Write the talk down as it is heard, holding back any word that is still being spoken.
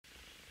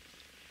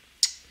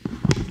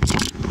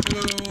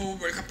Hello,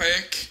 welcome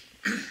back.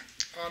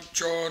 I'm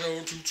John,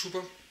 old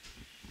YouTuber.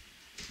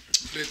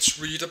 Let's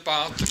read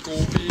about the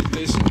Gobi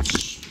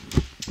deserts.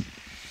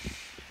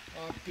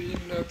 I've been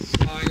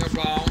flying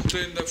around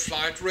in the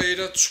Flight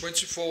Radar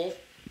 24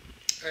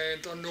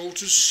 and I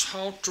notice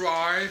how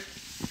dry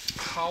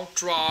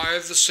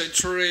the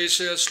Central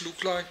Asias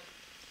look like.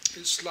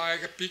 It's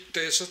like a big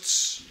desert.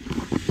 So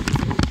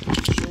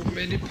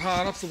many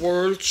parts of the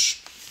world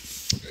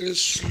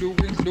is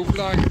look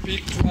like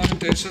big dry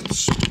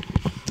deserts.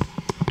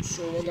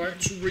 So I like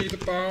to read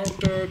about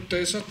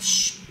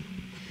deserts.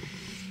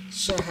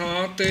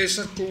 Sahara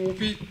Desert,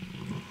 Gobi,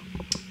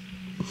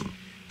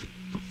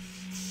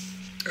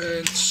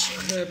 and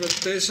have a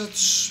desert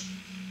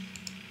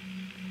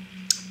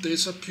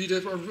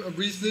PDF. I'll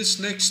read this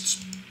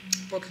next,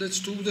 but let's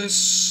do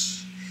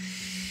this.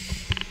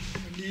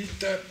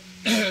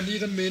 I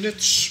need a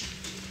minute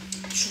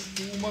to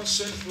do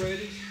myself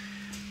ready.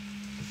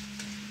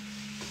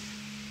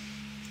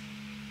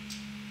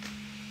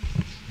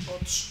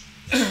 But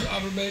I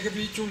will make a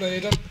video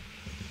later.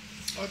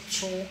 I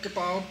talk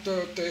about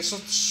the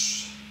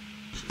deserts.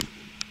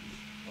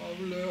 I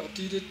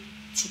did it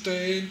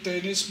today in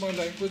Danish, my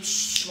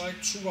language,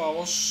 like 2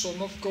 hours, so I'm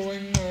not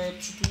going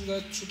to do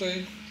that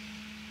today.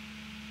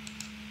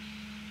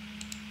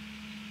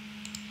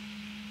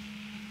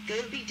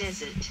 Gobi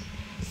Desert.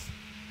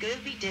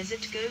 Gobi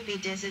Desert, Gobi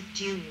Desert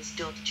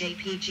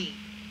Dunes.jpg.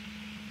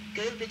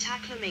 Gobi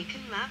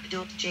Taklamakan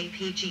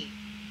Map.jpg.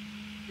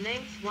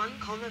 Length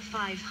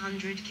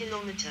 1,500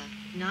 km,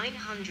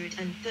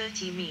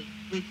 930 mi,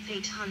 width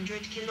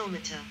 800 km,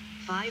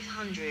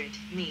 500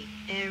 mi,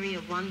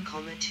 area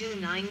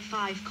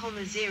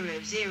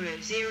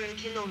 1,295,000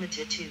 km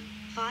to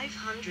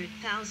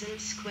 500,000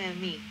 square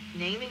mi,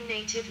 naming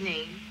native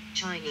name,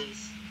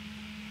 Chinese.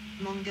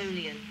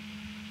 Mongolian.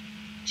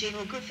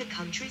 Geographic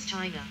countries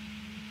China.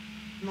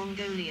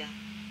 Mongolia.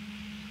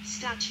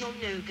 Station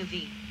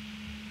Gobi.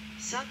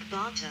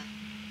 Sukbata.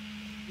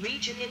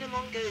 Region Inner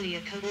Mongolia.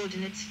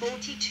 Coordinates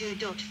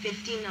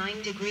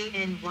 42.59 degree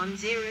N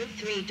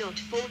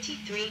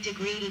 103.43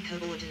 degree E.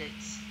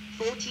 Coordinates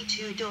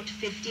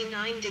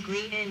 42.59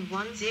 degree N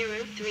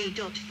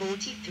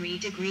 103.43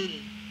 degree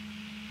E.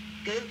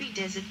 Gobi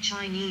Desert.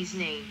 Chinese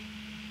name.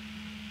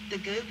 The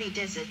Gobi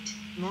Desert,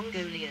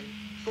 Mongolian,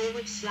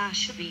 /B/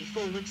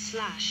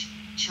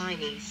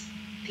 Chinese,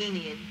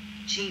 Pinyin,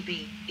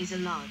 GB, is a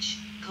large,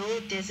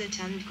 cold desert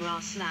and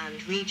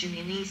grassland region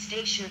in East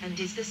Asia and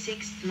is the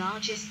 6th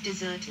largest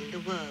desert in the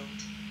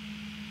world.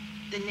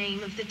 The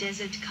name of the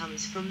desert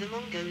comes from the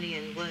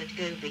Mongolian word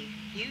Gobi,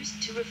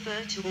 used to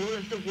refer to all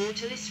of the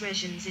waterless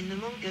regions in the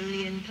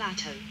Mongolian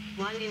plateau,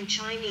 while in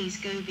Chinese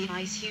Gobi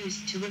is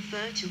used to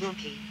refer to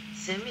rocky,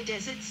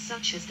 semi-deserts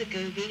such as the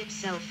Gobi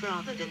itself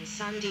rather than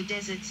sandy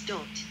deserts.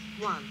 1.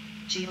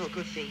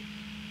 Geography.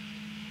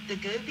 The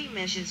Gobi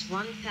measures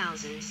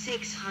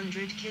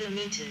 1,600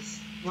 kilometers,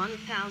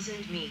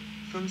 1,000 mi,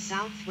 from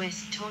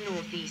southwest to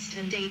northeast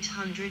and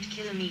 800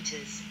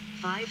 kilometers,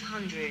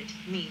 500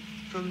 mi,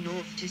 from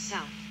north to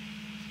south.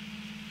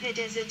 The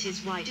desert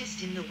is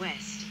widest in the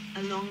west,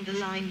 along the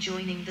line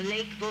joining the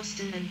Lake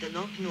Boston and the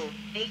Loch North,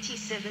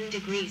 87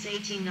 degrees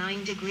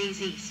 89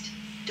 degrees east.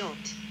 2.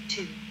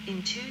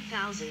 In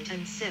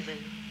 2007,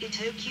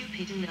 it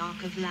occupied an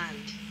arc of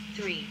land.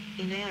 3.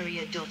 In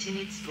area. In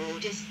its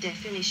broadest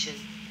definition,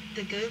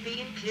 the Gobi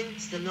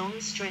includes the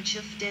long stretch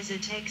of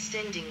desert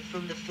extending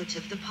from the foot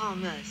of the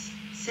Palmers,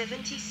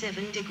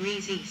 77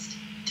 degrees east,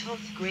 to the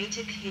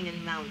Greater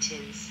Khingan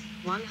Mountains,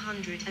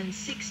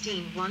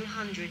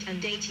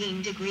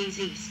 118 degrees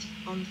east,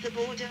 on the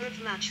border of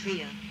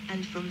Manchuria,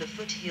 and from the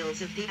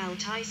foothills of the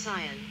Altai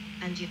Sayan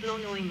and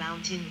Yablonoi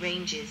mountain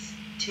ranges,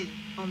 2.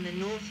 On the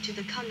north to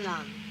the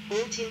Kunlun,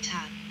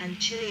 Altintat, and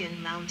Chilean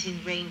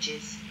mountain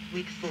ranges,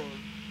 which form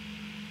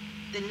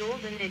the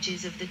northern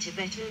edges of the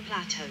Tibetan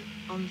Plateau,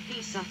 on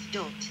the south.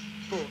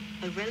 4.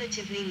 A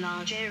relatively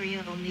large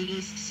area on the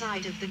east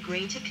side of the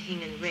Greater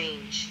Khingan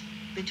Range,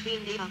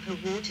 between the upper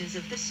waters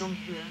of the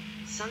Songhua,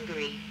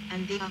 Sungari,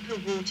 and the upper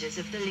waters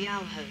of the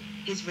Liaoho,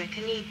 is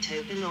reckoned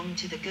to belong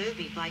to the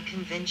Gobi by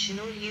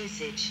conventional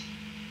usage.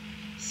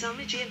 Some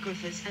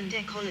geographers and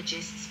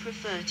ecologists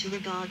prefer to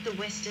regard the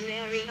western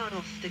area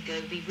of the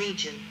Gobi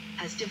region,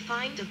 as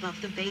defined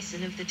above the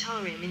basin of the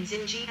Tarim in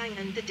Xinjiang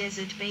and the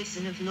desert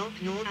basin of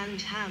Loch Nor and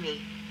Hami,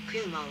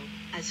 Kumal,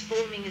 as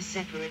forming a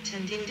separate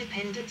and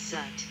independent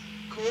cert,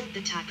 called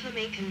the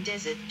Taklamakan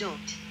Desert.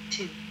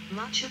 2.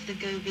 Much of the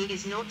Gobi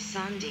is not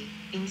sandy,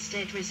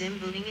 instead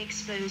resembling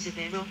explosive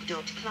rock.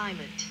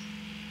 Climate.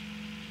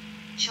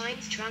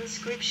 Chinese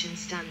transcription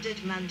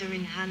standard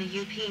Mandarin Hana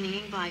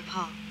Pinyin by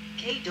Pa,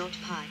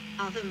 K.Pi,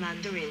 other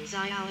Mandarins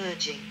I are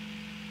urging.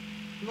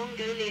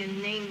 Mongolian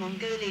name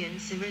Mongolian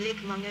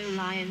Cyrillic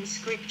Mongolian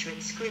script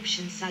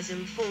transcription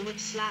Sazam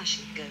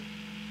 / Go.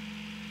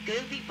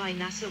 Gobi by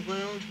NASA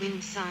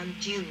Whirlwind Sand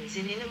Dunes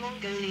in Inner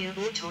Mongolia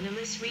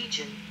Autonomous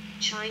Region,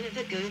 China.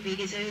 The Gobi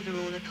is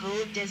overall a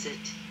cold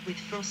desert, with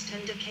frost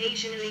and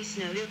occasionally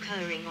snow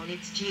occurring on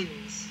its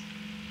dunes.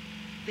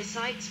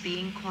 Besides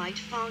being quite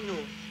far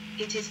north,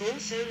 It is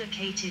also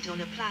located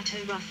on a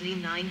plateau roughly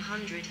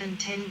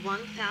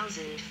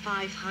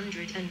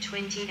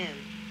 1,520 m,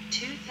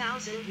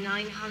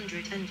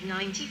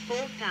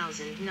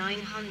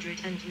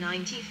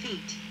 2,994,990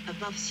 feet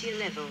above sea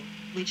level,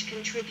 which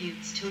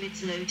contributes to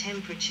its low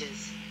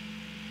temperatures.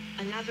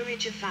 An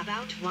average of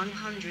about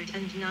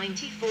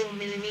 194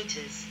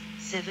 millimeters,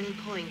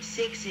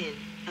 7.6 in,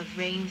 of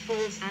rain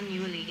falls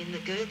annually in the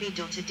Gobi.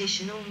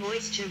 Additional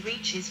moisture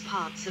reaches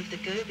parts of the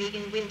Gobi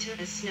in winter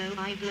as snow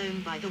is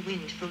blown by the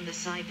wind from the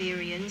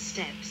Siberian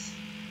steppes.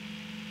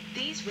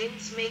 These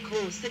winds may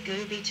cause the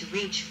Gobi to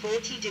reach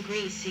 40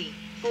 degrees C,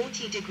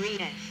 40 degrees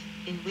F,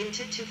 in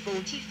winter to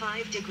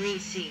 45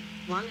 degrees C,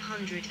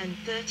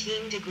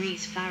 113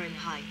 degrees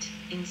Fahrenheit,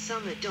 in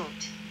summer.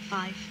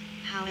 5.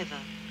 However,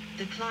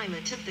 the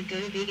climate of the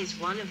Gobi is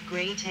one of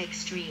great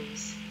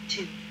extremes.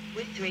 2.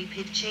 With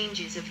rapid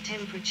changes of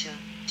temperature.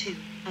 2.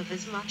 Of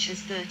as much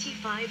as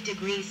 35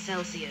 degrees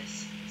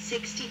Celsius,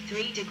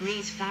 63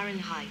 degrees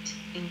Fahrenheit,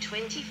 in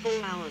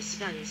 24-hour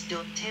spans.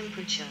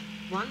 Temperature,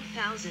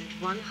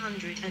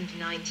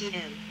 1,190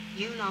 m,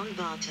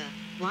 Ulaanbaatar,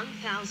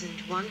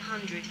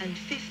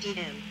 1,150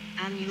 m,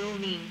 annual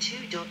mean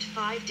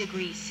 2.5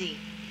 degrees C,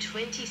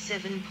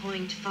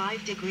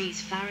 27.5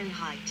 degrees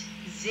Fahrenheit,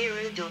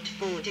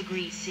 0.4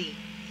 degrees C,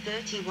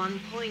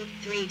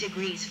 31.3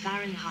 degrees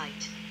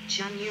Fahrenheit,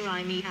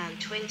 January mean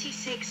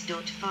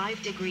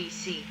 26.5 degrees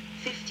C,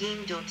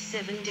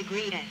 15.7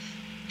 degree F,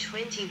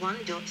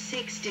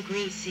 21.6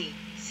 degrees C,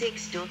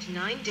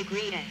 6.9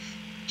 degree F,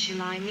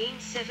 July mean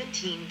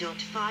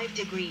 17.5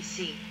 degrees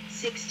C,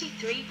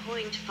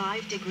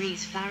 63.5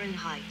 degrees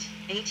Fahrenheit,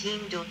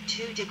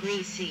 18.2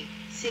 degrees C,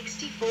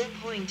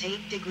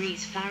 64.8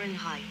 degrees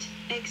Fahrenheit,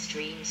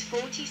 extremes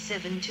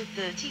 47 to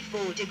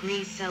 34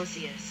 degrees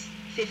Celsius,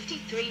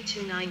 53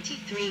 to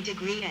 93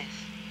 degree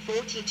F,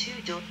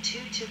 42.2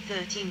 to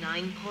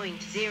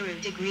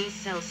 39.0 degrees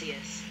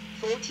Celsius,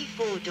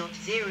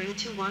 44.0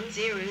 to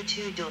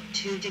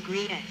 102.2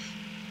 degree F.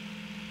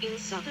 In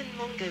southern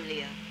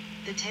Mongolia,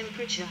 the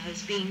temperature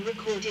has been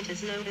recorded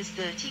as low as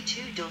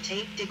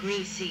 32.8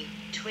 degrees C,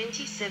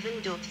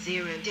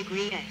 27.0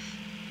 degree F.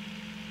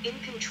 In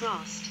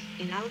contrast,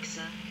 in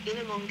Alxa,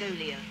 Inner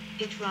Mongolia,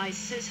 it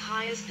rises as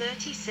high as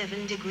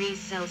 37 degrees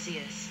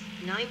Celsius,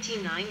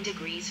 99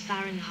 degrees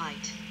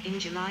Fahrenheit, in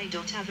July.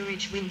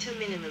 Average winter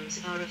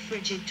minimums are a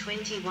frigid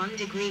 21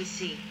 degrees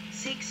C,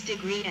 6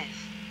 degree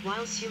F,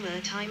 while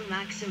summertime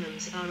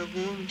maximums are a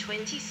warm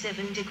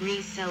 27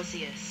 degrees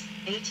Celsius,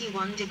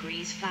 81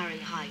 degrees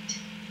Fahrenheit.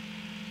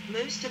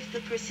 Most of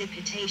the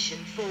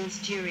precipitation falls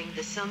during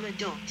the summer.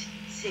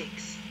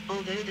 6.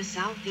 Although the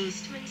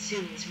southeast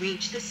monsoons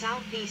reach the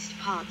southeast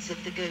parts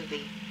of the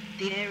Gobi,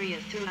 the area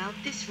throughout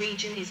this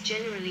region is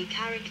generally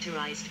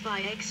characterized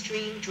by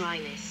extreme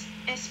dryness,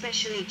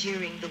 especially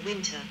during the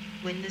winter,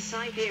 when the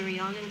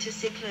Siberian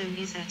anticyclone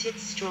is at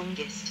its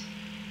strongest.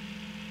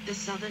 The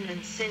southern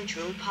and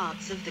central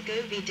parts of the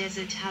Gobi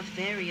Desert have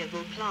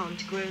variable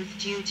plant growth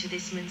due to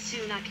this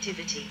monsoon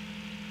activity.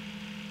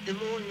 The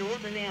more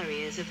northern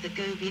areas of the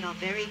Gobi are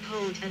very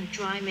cold and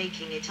dry,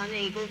 making it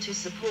unable to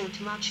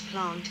support much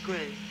plant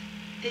growth.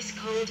 This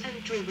cold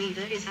and dry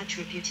weather is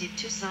attributed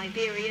to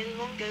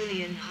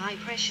Siberian-Mongolian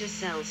high-pressure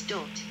cells.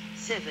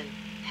 7.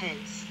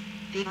 Hence,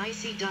 the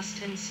icy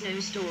dust and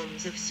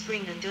snowstorms of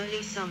spring and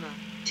early summer.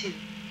 2.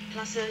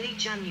 Plus early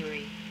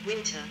January,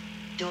 winter.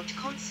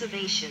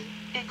 Conservation,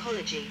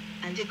 ecology,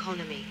 and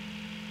economy.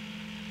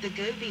 The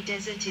Gobi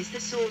Desert is the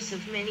source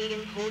of many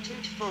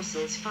important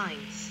fossils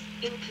finds,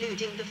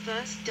 including the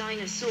first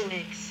dinosaur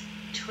eggs,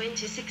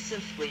 26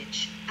 of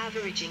which,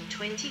 averaging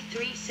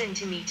 23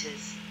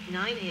 centimeters,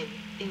 9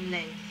 in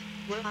length,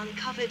 were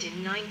uncovered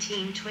in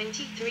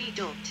 1923.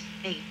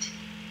 8.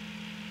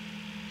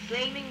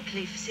 Flaming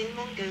cliffs in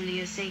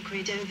Mongolia,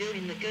 sacred Ovu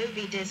in the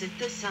Gobi Desert,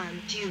 the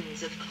sand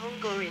dunes of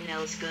Klongor in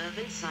Elsgurv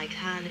and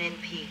Sikhan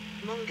NP,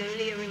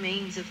 Mongolia,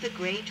 remains of the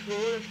Great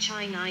Wall of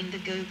China in the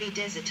Gobi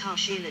Desert.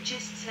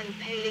 Archaeologists and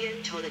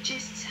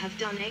paleontologists have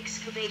done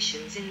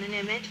excavations in the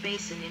Nemet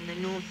Basin in the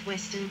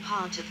northwestern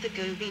part of the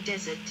Gobi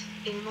Desert,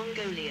 in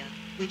Mongolia,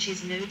 which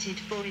is noted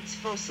for its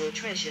fossil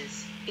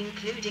treasures,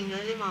 including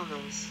early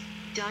mammals,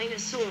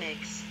 dinosaur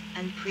eggs,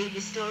 and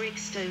prehistoric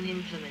stone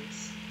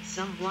implements,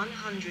 some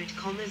 100,000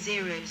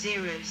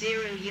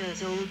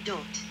 years old.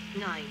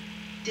 9.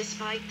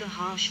 Despite the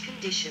harsh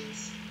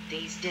conditions,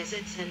 these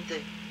deserts and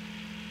the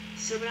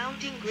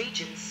surrounding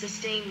regions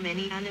sustain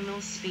many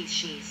animal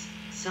species.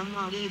 Some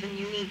are even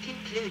unique,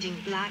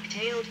 including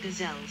black-tailed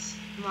gazelles,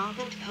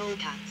 marbled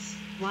polecats,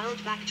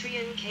 wild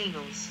Bactrian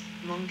camels,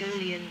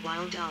 Mongolian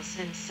wild ass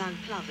and sun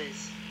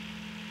plovers.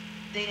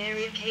 They are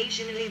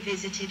occasionally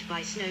visited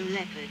by snow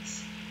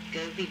leopards,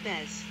 Gobi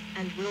bears,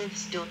 and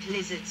wolves.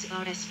 Lizards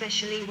are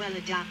especially well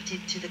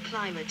adapted to the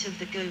climate of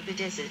the Gobi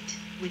Desert,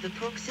 with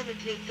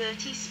approximately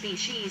 30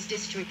 species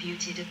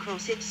distributed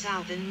across its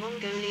southern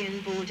Mongolian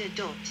border.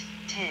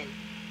 10.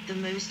 The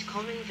most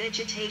common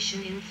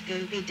vegetation in the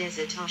Gobi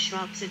Desert are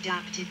shrubs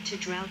adapted to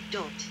drought.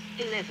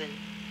 11.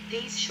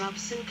 These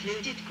shrubs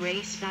included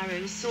grey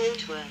sparrow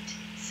saltwort,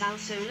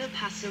 Salsola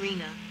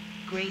passerina,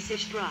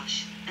 grassish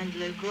brush, and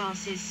low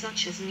grasses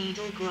such as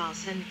needle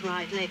grass and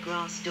bridle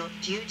grass.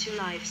 Due to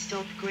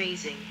livestock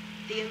grazing,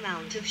 the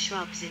amount of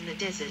shrubs in the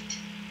desert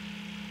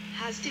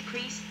has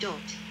decreased.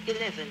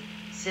 11.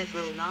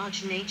 Several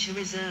large nature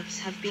reserves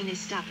have been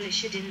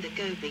established in the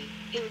Gobi,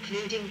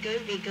 including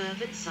Gobi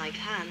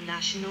Gurvan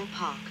National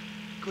Park,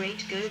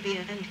 Great Gobi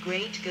and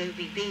Great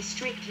Gobi B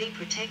strictly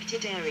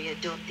protected area.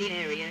 The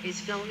area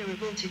is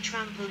vulnerable to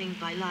trampling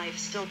by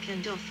livestock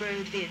and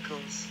off-road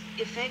vehicles.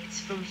 Effects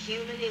from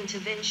human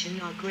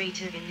intervention are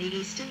greater in the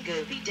eastern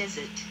Gobi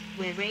Desert,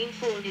 where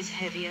rainfall is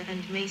heavier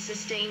and may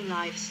sustain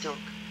livestock.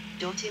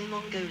 In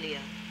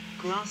Mongolia,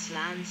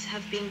 grasslands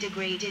have been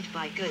degraded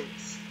by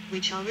goats,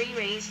 which are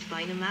re-raised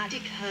by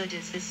nomadic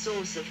herders as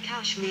source of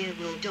cashmere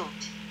wool.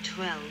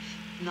 12.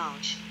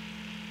 Large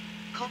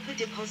copper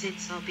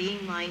deposits are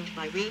being mined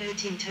by Rio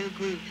Tinto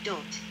Group.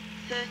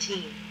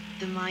 13.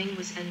 The mine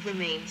was and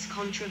remains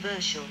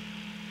controversial.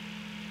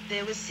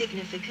 There was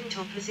significant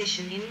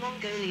opposition in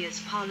Mongolia's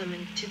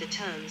parliament to the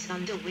terms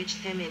under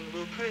which the mine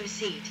will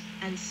proceed,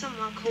 and some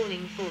are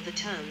calling for the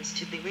terms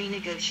to be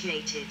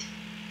renegotiated.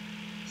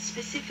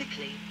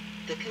 Specifically,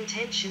 the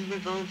contention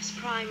revolves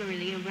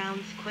primarily around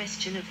the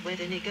question of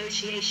whether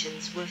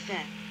negotiations were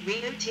fair,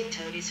 Rio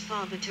Tinto is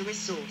far better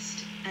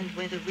resourced, and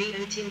whether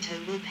Rio Tinto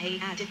will pay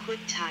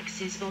adequate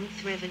taxes on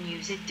the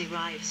revenues it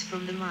derives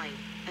from the mine.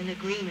 An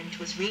agreement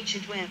was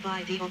reached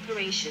whereby the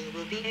operation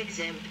will be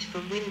exempt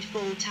from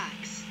windfall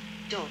tax.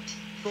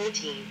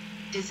 14.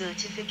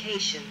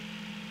 Desertification.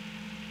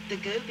 The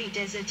Gobi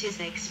Desert is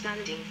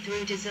expanding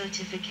through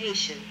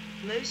desertification,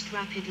 most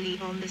rapidly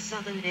on the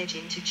southern edge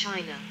into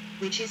China,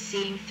 which is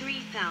seeing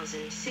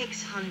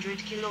 3,600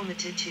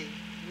 km to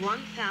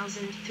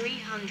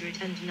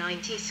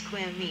 1,390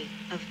 square mi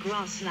of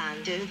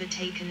grassland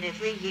overtaken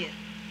every year.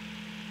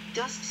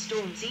 Dust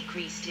storms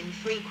increased in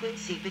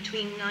frequency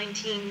between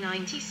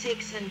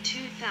 1996 and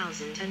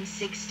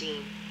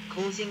 2016,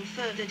 causing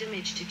further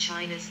damage to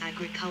China's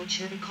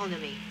agriculture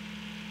economy.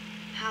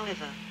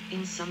 However,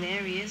 in some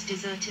areas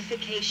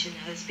desertification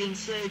has been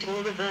slowed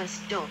or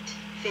reversed.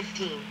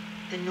 15.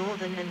 The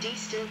northern and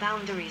eastern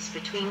boundaries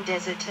between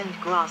desert and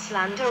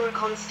grassland are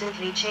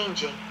constantly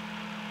changing.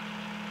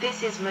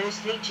 This is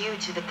mostly due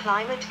to the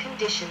climate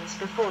conditions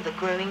before the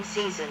growing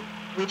season,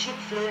 which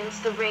influence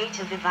the rate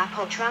of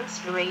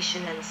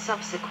evapotranspiration and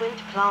subsequent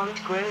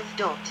plant growth.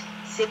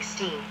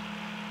 16.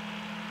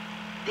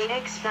 The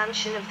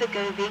expansion of the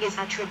Gobi is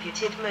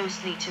attributed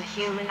mostly to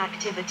human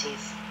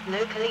activities,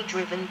 locally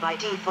driven by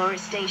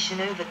deforestation,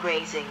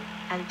 overgrazing,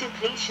 and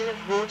depletion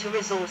of water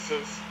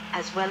resources,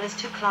 as well as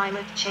to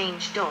climate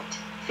change.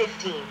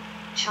 15.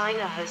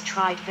 China has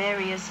tried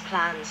various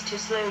plans to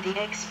slow the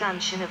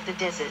expansion of the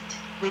desert,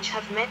 which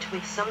have met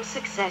with some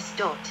success.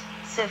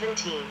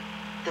 17.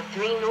 The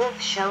Three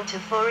North Shelter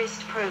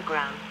Forest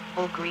Program,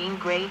 or Green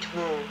Great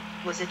Wall,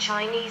 was a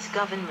Chinese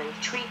government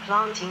tree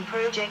planting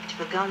project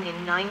begun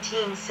in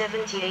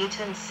 1978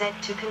 and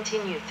set to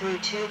continue through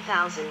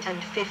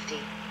 2050.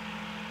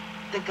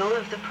 The goal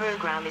of the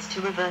program is to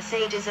reverse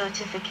a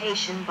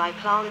desertification by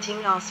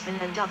planting aspen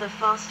and other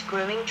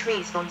fast-growing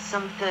trees on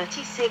some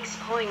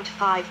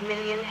 36.5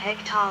 million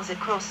hectares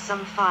across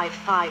some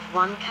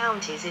 551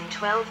 counties in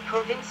 12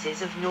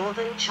 provinces of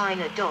northern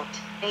China.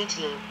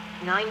 18.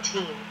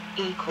 19.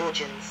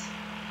 Ecoregions.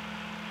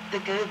 The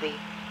Gobi,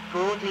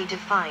 broadly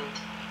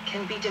defined,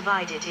 can be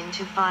divided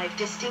into 5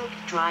 distinct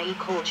dry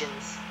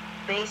ecoregions,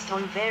 based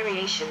on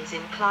variations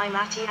in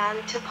climate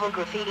and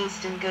topography.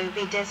 Eastern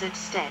Gobi Desert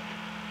Steppe,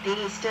 the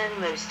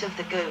easternmost of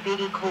the Gobi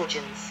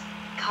ecoregions,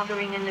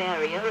 covering an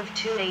area of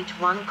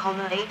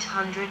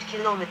 281,800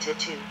 km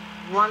to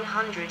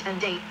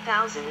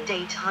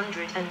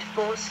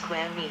 108,804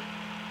 square mi.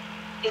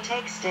 It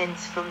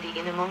extends from the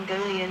Inner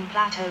Mongolian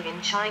Plateau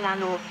in China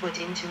northward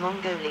into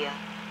Mongolia.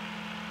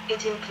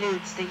 It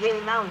includes the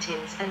Yin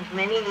Mountains and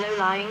many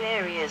low-lying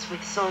areas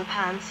with salt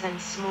pans and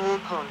small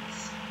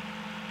ponds.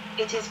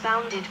 It is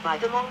bounded by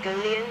the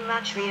Mongolian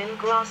Matrian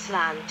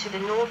grassland to the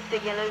north, the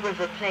Yellow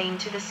River Plain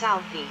to the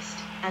southeast,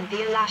 and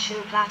the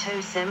Alashan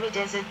Plateau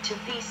semi-desert to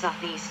the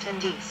southeast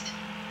and east.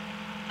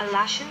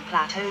 Alashan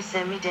Plateau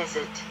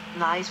semi-desert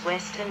lies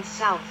west and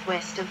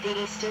southwest of the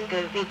eastern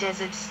Gobi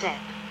Desert Steppe.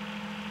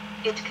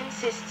 It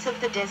consists of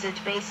the desert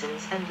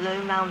basins and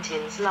low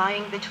mountains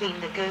lying between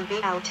the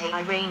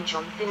Gobi-Altai Range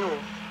on the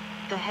north,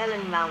 the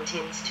Helen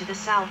Mountains to the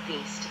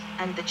southeast,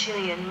 and the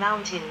Chilean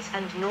Mountains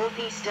and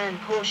northeastern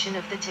portion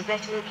of the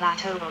Tibetan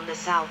Plateau on the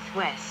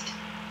southwest.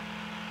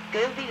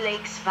 Gobi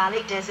Lakes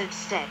Valley Desert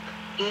Steppe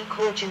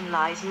ecoregion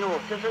lies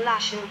north of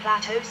Alashan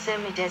Plateau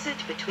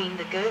semi-desert between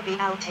the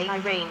Gobi-Altai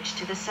Range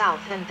to the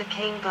south and the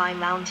Khangai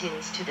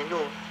Mountains to the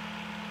north.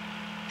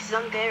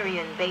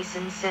 Dzungarian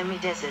Basin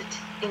semi-desert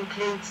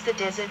includes the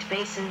desert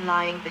basin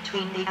lying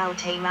between the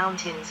Altai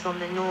Mountains on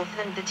the north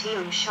and the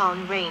Tian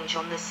Shan Range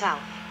on the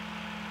south.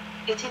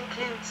 It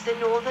includes the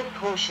northern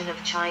portion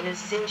of China's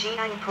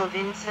Xinjiang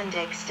province and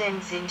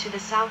extends into the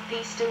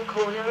southeastern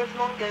corner of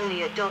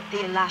Mongolia.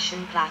 The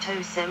Alashan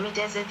Plateau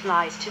semi-desert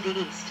lies to the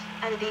east,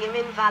 and the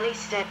Imin Valley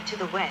Steppe to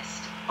the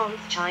west, on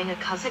the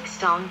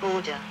China-Kazakhstan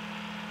border.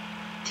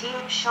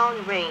 Tian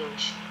Shan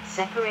Range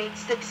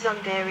separates the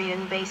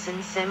Dzungarian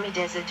Basin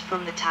semi-desert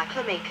from the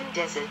Taklamakan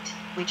Desert,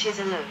 which is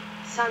a low,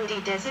 sandy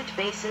desert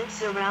basin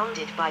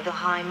surrounded by the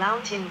high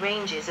mountain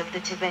ranges of the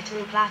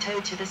Tibetan Plateau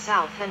to the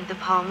south and the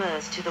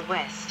Pamirs to the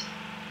west.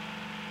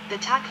 The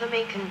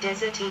Taklamakan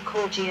Desert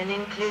ecoregion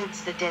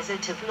includes the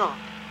Desert of Lop,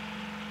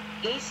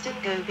 Eastern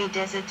Gobi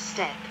Desert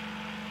Steppe,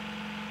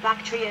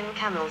 Bactrian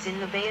camels in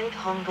the Bayant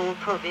Hongol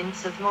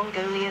province of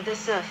Mongolia. The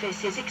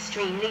surface is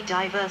extremely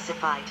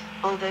diversified,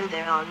 although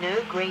there are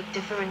no great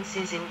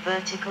differences in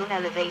vertical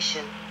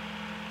elevation.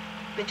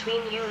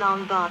 Between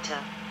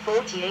Ulaanbaatar,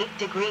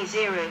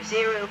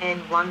 48°00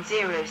 and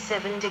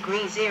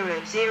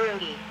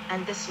 107°00 E,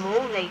 and the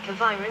small lake of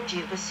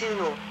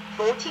Irandubasunor,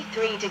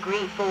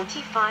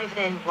 43°45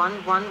 and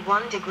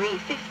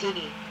 111°50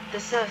 E,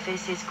 the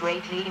surface is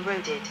greatly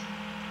eroded.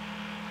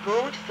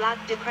 Broad flat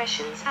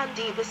depressions and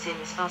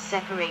ebasins are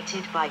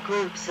separated by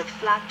groups of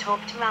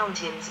flat-topped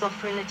mountains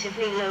of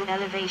relatively low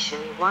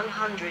elevation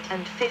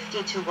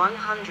 150 to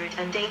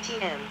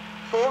 180 m,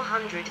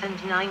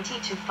 490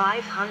 to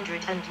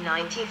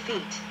 590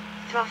 feet,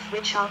 through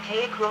which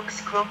archaic rocks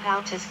crop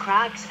out as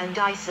crags and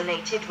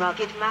isolated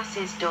rugged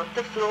masses dot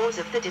the floors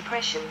of the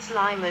depressions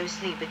lie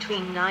mostly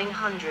between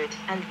 900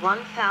 and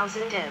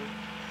 1000 m,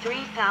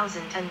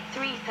 3000 and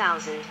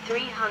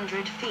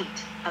 3300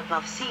 feet,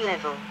 above sea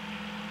level.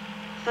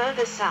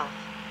 Further south,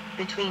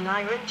 between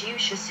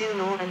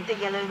Irandubasunor and the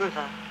Yellow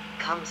River,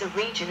 comes a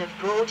region of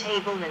broad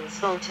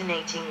tablelands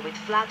alternating with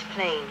flat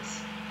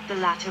plains, the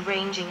latter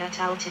ranging at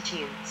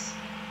altitudes.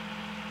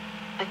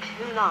 A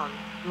Kulan,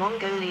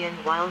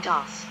 Mongolian wild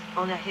ass,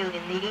 on a hill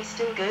in the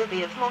eastern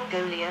Gobi of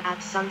Mongolia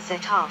at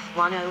sunset half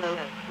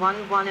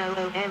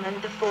 1100 m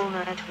and the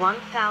former at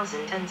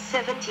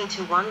 1070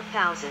 to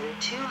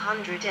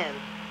 1200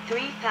 m,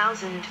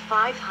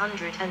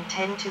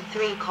 3510 to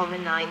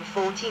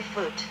 3,940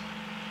 foot.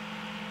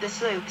 The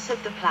slopes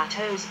of the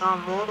plateaus are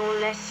more or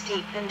less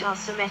steep and are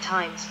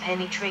sometimes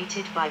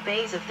penetrated by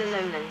bays of the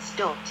lowlands.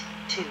 2.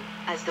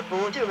 As the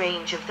border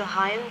range of the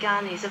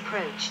Hyangan is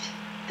approached,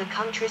 the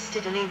country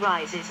steadily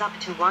rises up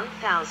to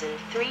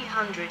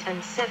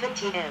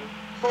 1,370 m,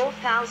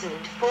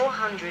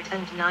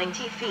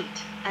 4,490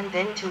 feet, and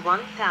then to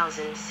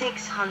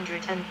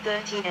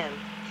 1,630 m,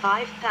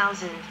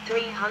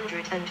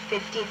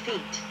 5,350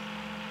 feet.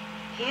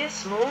 Here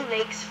small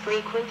lakes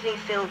frequently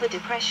fill the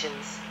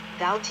depressions.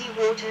 Doughty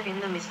water in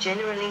them is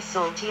generally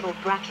salty or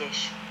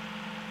brackish.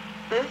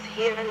 Both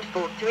here and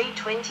for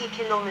 320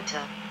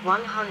 km,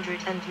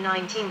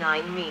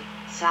 199 mi,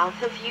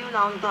 south of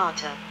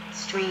Ulaanbaatar,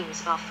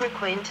 streams are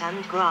frequent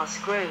and grass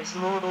grows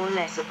more or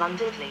less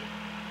abundantly.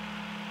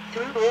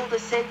 Through all the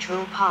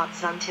central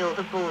parts until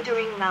the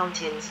bordering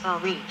mountains are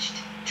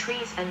reached,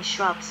 trees and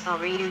shrubs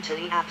are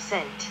usually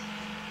absent.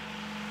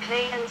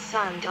 Clay and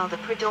sand are the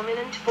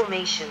predominant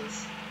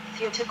formations,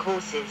 thuta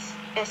courses,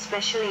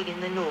 especially in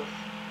the north,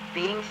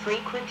 being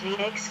frequently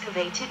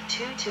excavated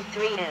 2 to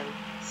 3 m,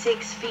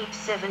 6 feet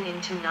 7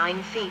 into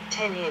 9 feet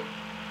 10 in,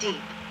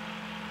 deep.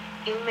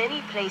 In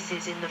many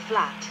places in the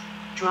flat,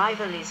 dry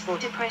valleys or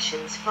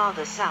depressions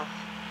farther south,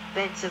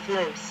 beds of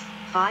loess,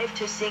 5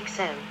 to 6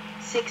 m,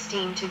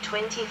 16 to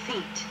 20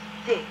 feet,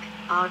 thick,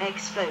 are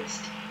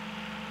exposed.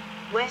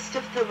 West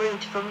of the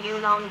route from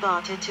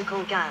Ulaanbaatar to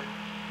Kolgan,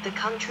 the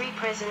country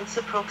presents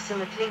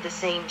approximately the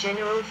same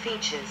general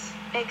features,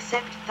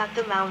 except that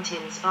the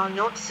mountains are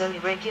not so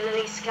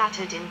irregularly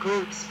scattered in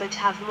groups but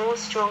have more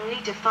strongly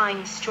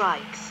defined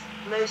strikes.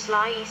 Most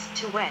lie east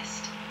to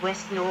west,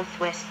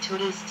 west-northwest to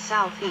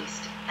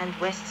east-southeast, and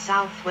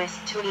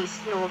west-southwest to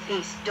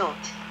east-northeast.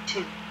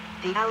 2.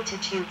 The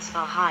altitudes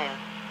are higher,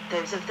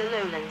 those of the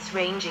lowlands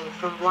ranging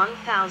from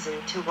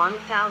 1,000 to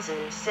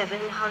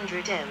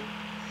 1,700 m,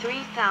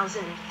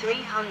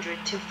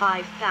 3,300 to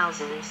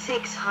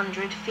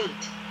 5,600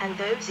 feet, and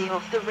those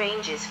of the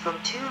ranges from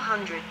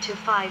 200 to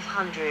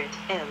 500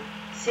 m,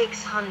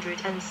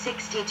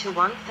 660 to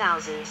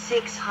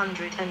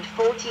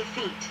 1,640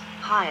 feet,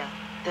 higher,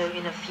 though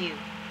in a few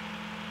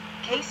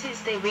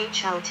cases they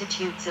reach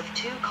altitudes of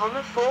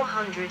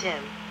 2,400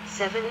 m,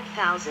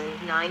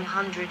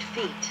 7,900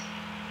 feet.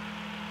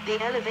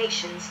 The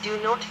elevations do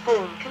not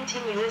form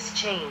continuous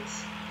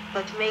chains,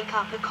 but make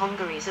up a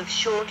congeries of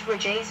short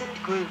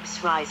adjacent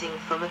groups rising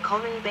from a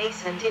common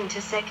base and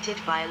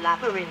intersected by a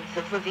labyrinth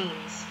of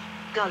ravines,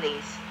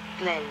 gullies,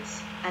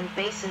 glens, and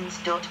basins.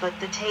 But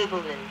the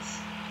tablelands,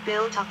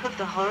 built up of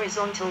the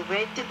horizontal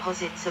red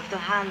deposits of the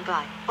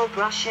Hangai, or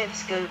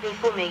Brushev's Gobi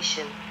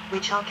Formation,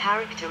 which are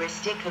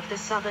characteristic of the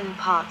southern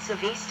parts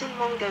of eastern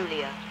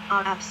Mongolia,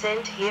 are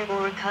absent here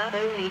or occur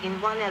only in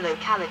one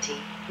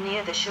locality,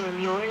 near the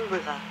Shirumuran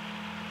River.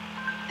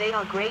 They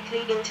are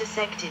greatly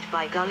intersected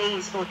by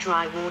gullies or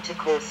dry water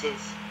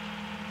courses.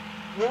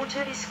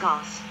 Water is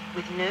scarce,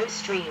 with no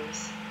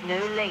streams,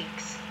 no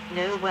lakes,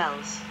 no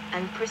wells,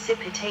 and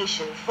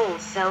precipitation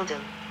falls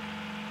seldom.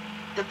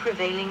 The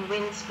prevailing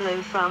winds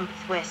blow from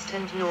west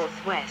and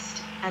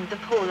northwest, and the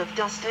pall of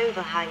dust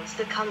overhangs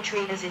the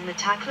country as in the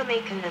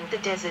Taklamakan and the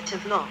desert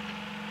of Lop.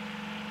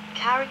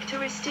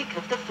 Characteristic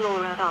of the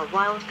flora are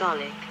wild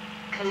garlic,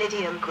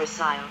 Callidium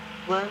gracile,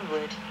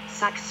 wormwood,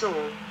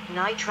 saxaul,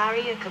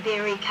 Nitraria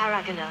kabiri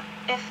caragana,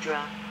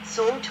 ephedra,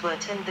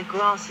 saltwort and the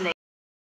grass